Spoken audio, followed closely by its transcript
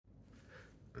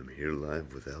I'm here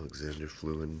live with Alexander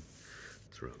Fluin.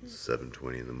 It's around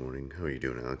 7:20 in the morning. How are you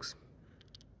doing, Alex?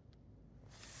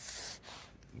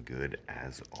 Good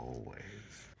as always.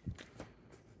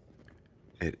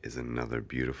 It is another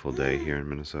beautiful day here in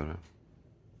Minnesota.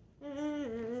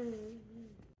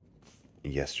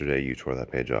 Yesterday you tore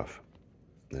that page off.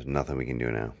 There's nothing we can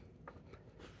do now.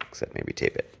 Except maybe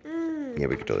tape it. Yeah,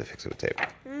 we could totally fix it with tape.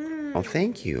 Oh,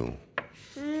 thank you.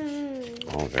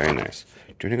 Oh, very nice.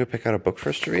 Do you want to go pick out a book for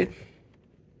us to read?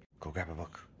 Go grab a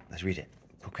book. Let's read it.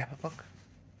 Go grab a book.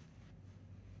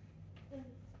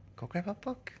 Go grab a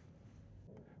book.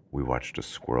 We watched a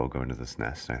squirrel go into this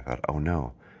nest, and I thought, oh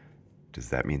no, does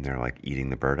that mean they're like eating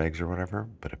the bird eggs or whatever?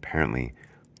 But apparently,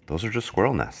 those are just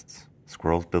squirrel nests.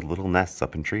 Squirrels build little nests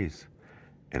up in trees.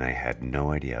 And I had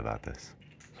no idea about this.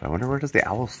 So I wonder, where does the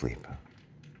owl sleep?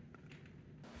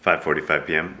 5:45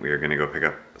 p.m. We are gonna go pick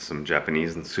up some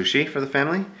Japanese and sushi for the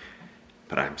family.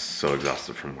 But I'm so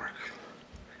exhausted from work.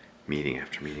 Meeting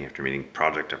after meeting after meeting,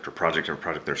 project after project after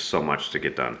project. There's so much to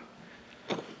get done.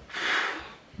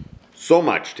 So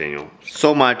much, Daniel.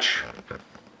 So much.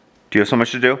 Do you have so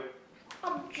much to do?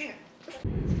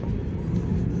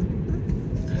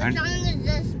 What song is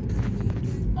this?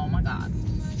 Oh my god.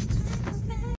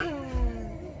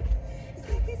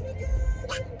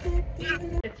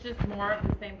 It's just more of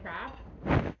the same crap.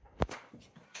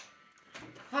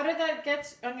 How did that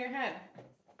get on your head?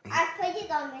 I put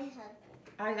it on my head.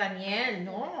 Ay, Daniel,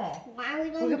 no. Why we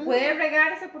don't Porque do puede that?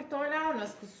 regarse por todo lado. No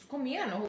es comida, no